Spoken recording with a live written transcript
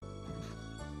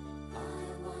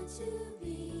to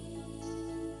be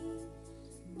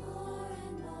more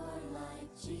and more like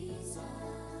Jesus.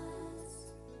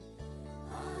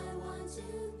 I want to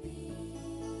be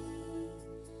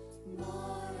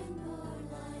more and more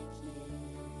like Him.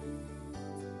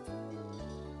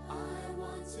 I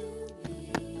want to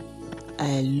be.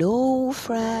 Hello,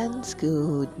 friends.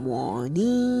 Good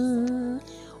morning.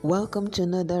 Welcome to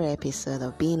another episode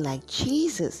of Being Like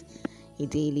Jesus, a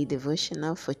daily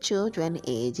devotional for children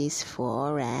ages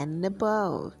 4 and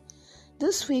above.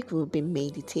 This week we'll be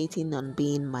meditating on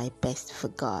being my best for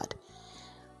God.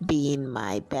 Being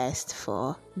my best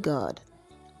for God.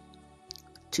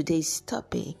 Today's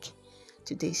study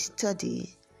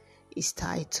is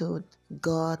titled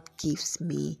God Gives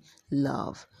Me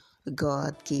Love.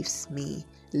 God gives me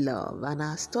love. And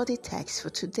our study text for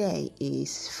today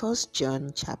is 1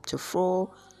 John chapter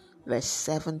 4 verse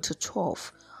 7 to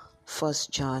 12. 1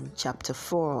 John chapter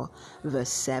 4 verse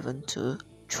 7 to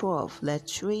 12.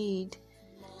 Let's read.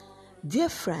 Dear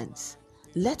friends,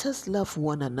 let us love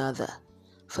one another,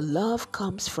 for love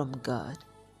comes from God.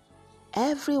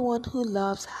 Everyone who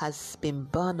loves has been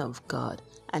born of God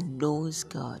and knows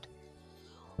God.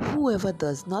 Whoever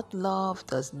does not love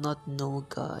does not know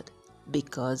God,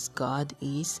 because God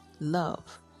is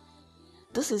love.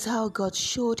 This is how God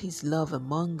showed His love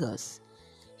among us.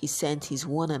 He sent His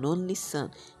one and only Son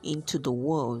into the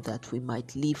world that we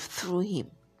might live through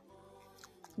Him.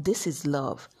 This is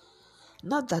love,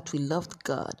 not that we loved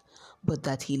God, but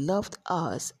that He loved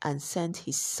us and sent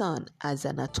His Son as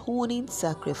an atoning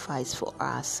sacrifice for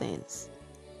our sins.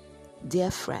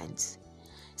 Dear friends,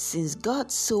 since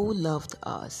God so loved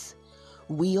us,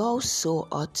 we also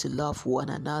ought to love one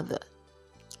another.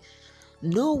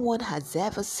 No one has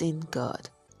ever seen God,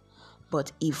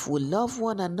 but if we love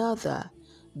one another,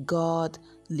 God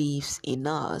lives in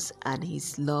us and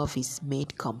His love is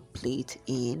made complete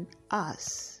in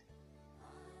us.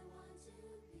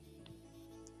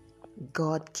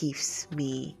 God gives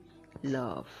me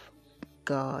love.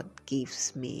 God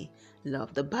gives me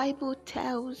love. The Bible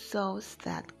tells us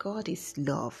that God is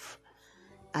love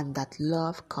and that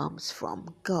love comes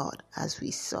from God, as we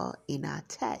saw in our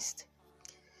text.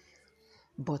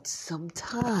 But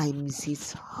sometimes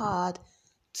it's hard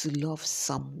to love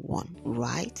someone,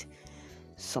 right?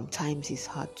 Sometimes it's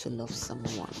hard to love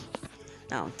someone.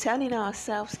 Now, telling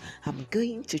ourselves, I'm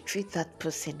going to treat that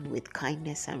person with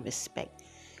kindness and respect,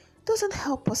 doesn't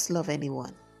help us love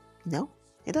anyone. No,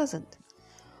 it doesn't.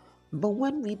 But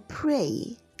when we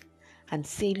pray and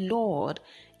say, Lord,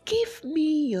 give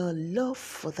me your love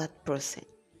for that person.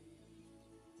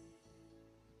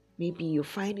 Maybe you're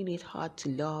finding it hard to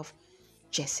love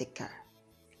Jessica.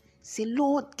 Say,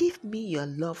 Lord, give me your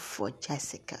love for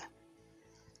Jessica.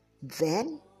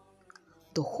 Then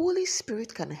the Holy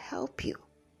Spirit can help you.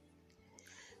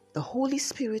 The Holy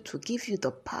Spirit will give you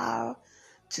the power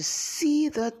to see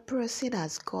that person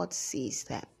as God sees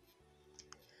them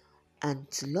and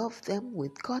to love them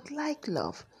with God-like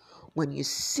love. When you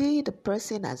see the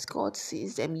person as God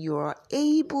sees them, you are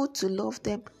able to love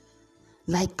them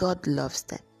like God loves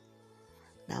them.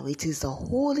 Now, it is the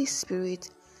Holy Spirit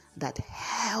that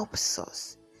helps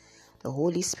us. The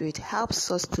Holy Spirit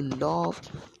helps us to love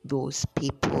those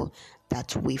people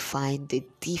that we find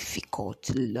it difficult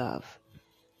to love.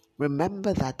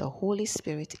 Remember that the Holy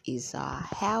Spirit is our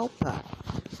helper.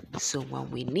 So when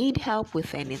we need help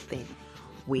with anything,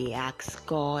 we ask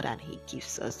God and He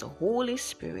gives us the Holy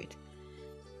Spirit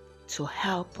to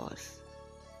help us.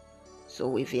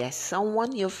 So if there's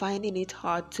someone you're finding it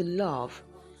hard to love,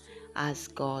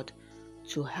 ask God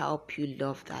to help you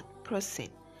love that person,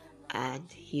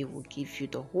 and He will give you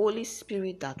the Holy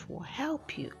Spirit that will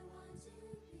help you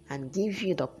and give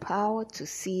you the power to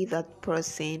see that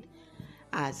person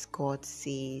as God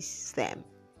sees them.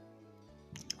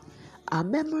 Our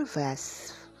memory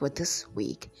verse for this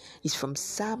week is from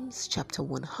Psalms chapter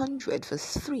 100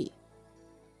 verse 3.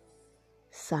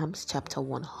 Psalms chapter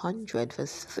 100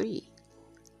 verse 3.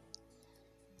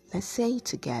 Let's say it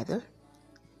together.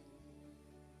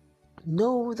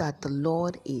 Know that the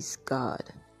Lord is God.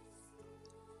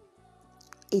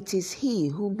 It is He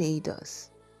who made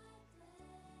us,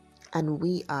 and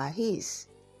we are His.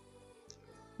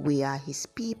 We are His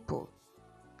people,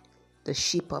 the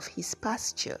sheep of His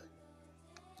pasture.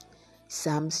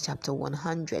 Psalms chapter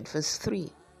 100 verse 3.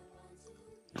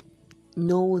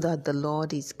 Know that the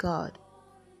Lord is God.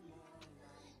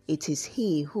 It is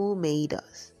He who made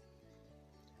us,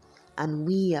 and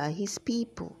we are His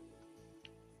people,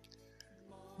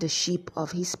 the sheep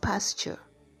of His pasture.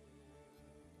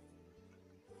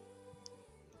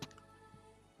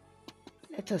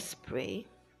 Let us pray.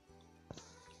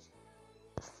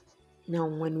 Now,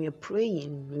 when we're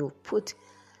praying,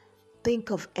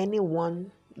 think of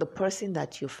anyone, the person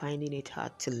that you're finding it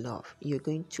hard to love. You're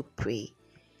going to pray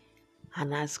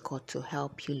and ask God to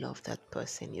help you love that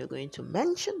person. You're going to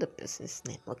mention the person's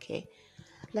name, okay?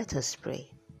 Let us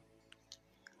pray.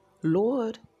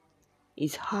 Lord,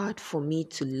 it's hard for me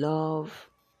to love.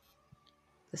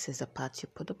 This is the part you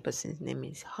put the person's name.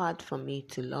 It's hard for me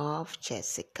to love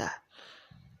Jessica.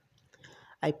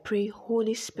 I pray,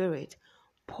 Holy Spirit,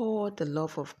 pour the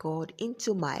love of God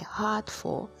into my heart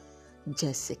for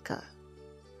Jessica.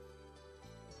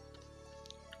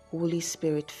 Holy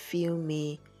Spirit, fill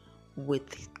me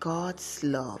with God's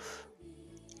love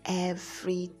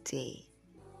every day,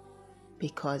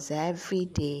 because every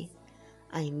day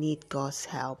I need God's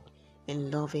help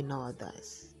in loving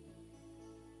others.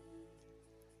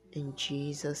 In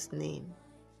Jesus' name,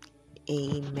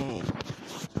 amen.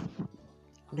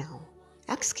 Now,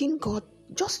 asking God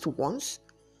just once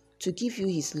to give you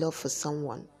his love for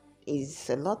someone is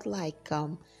a lot like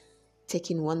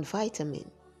taking one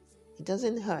vitamin. It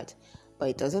doesn't hurt, but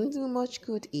it doesn't do much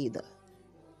good either.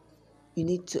 You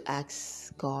need to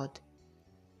ask God,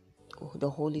 or the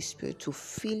Holy Spirit, to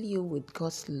fill you with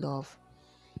God's love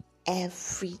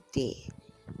every day.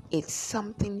 It's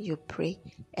something you pray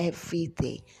every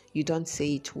day. You don't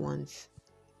say it once,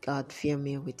 God, fill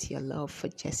me with your love for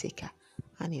Jessica,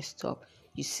 and you stop.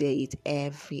 You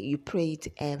pray it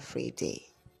every day.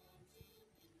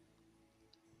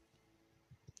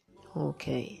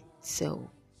 Okay, so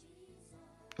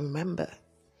remember,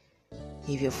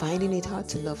 if you're finding it hard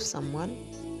to love someone,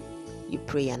 you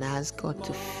pray and ask God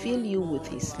to fill you with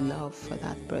his love for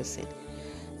that person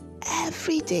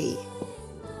every day.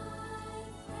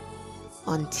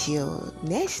 Until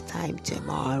next time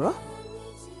tomorrow,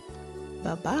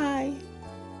 bye-bye.